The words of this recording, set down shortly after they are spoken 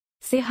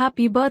say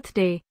happy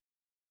birthday.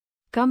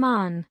 Come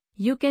on,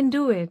 you can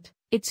do it.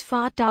 It's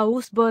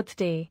Fatahou's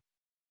birthday.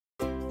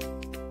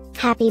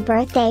 Happy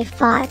birthday,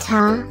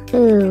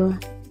 Fatahou.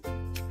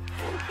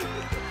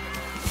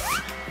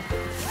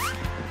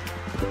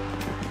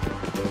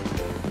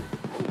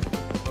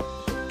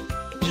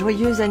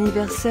 Joyeux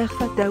anniversaire,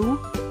 Fatahou.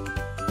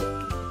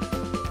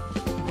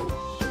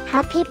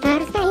 Happy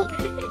birthday,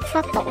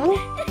 Fatahou.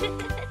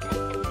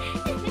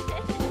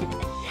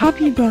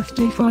 Happy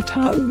birthday,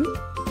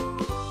 Fatahou.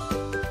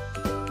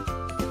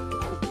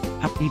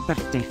 Happy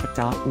birthday,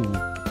 Fatahou.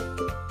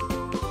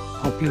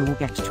 Hope you will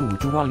get to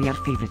do all your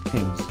favorite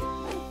things.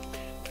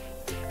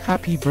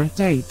 Happy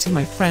birthday to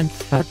my friend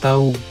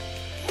Fatahou.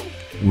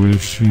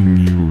 Wishing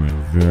you a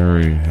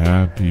very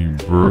happy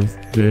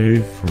birthday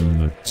from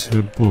the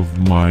tip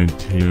of my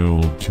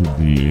tail to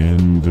the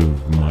end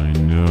of my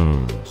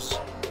nose.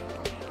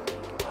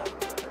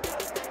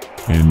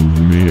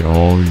 And may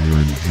all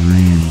your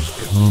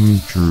dreams come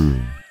true.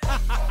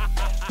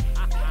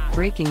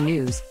 Breaking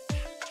news.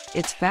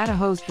 It's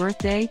Fatahou's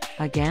birthday,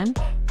 again?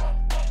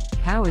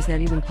 How is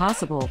that even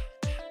possible?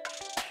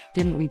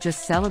 Didn't we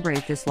just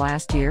celebrate this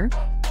last year?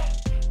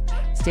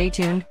 Stay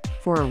tuned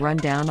for a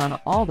rundown on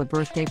all the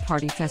birthday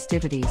party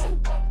festivities.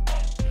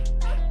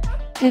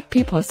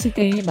 Happy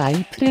birthday,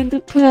 my friend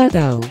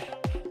Fatahou.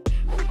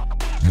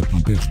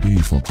 Happy birthday,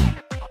 Fatahou.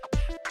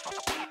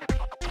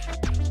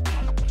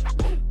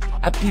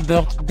 Happy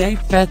birthday,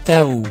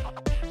 Fatahou.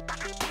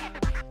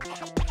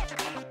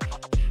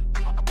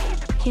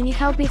 Can you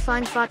help me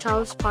find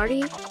Fatahou's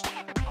party?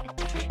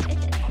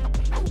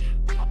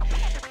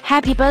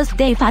 Happy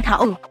birthday,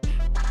 Fatahou.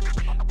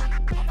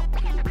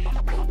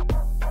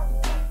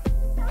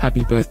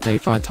 Happy birthday,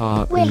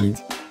 Fatahou. Wait,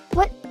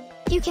 what?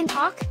 You can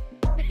talk?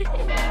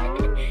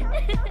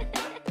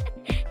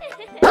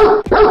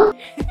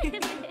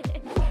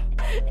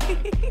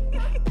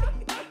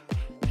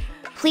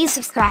 Please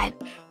subscribe,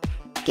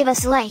 give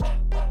us a like,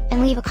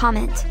 and leave a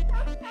comment.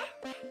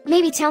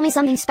 Maybe tell me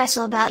something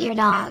special about your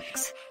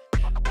dogs.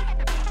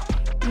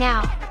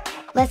 Now,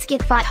 let's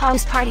get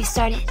Fatahou's party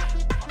started.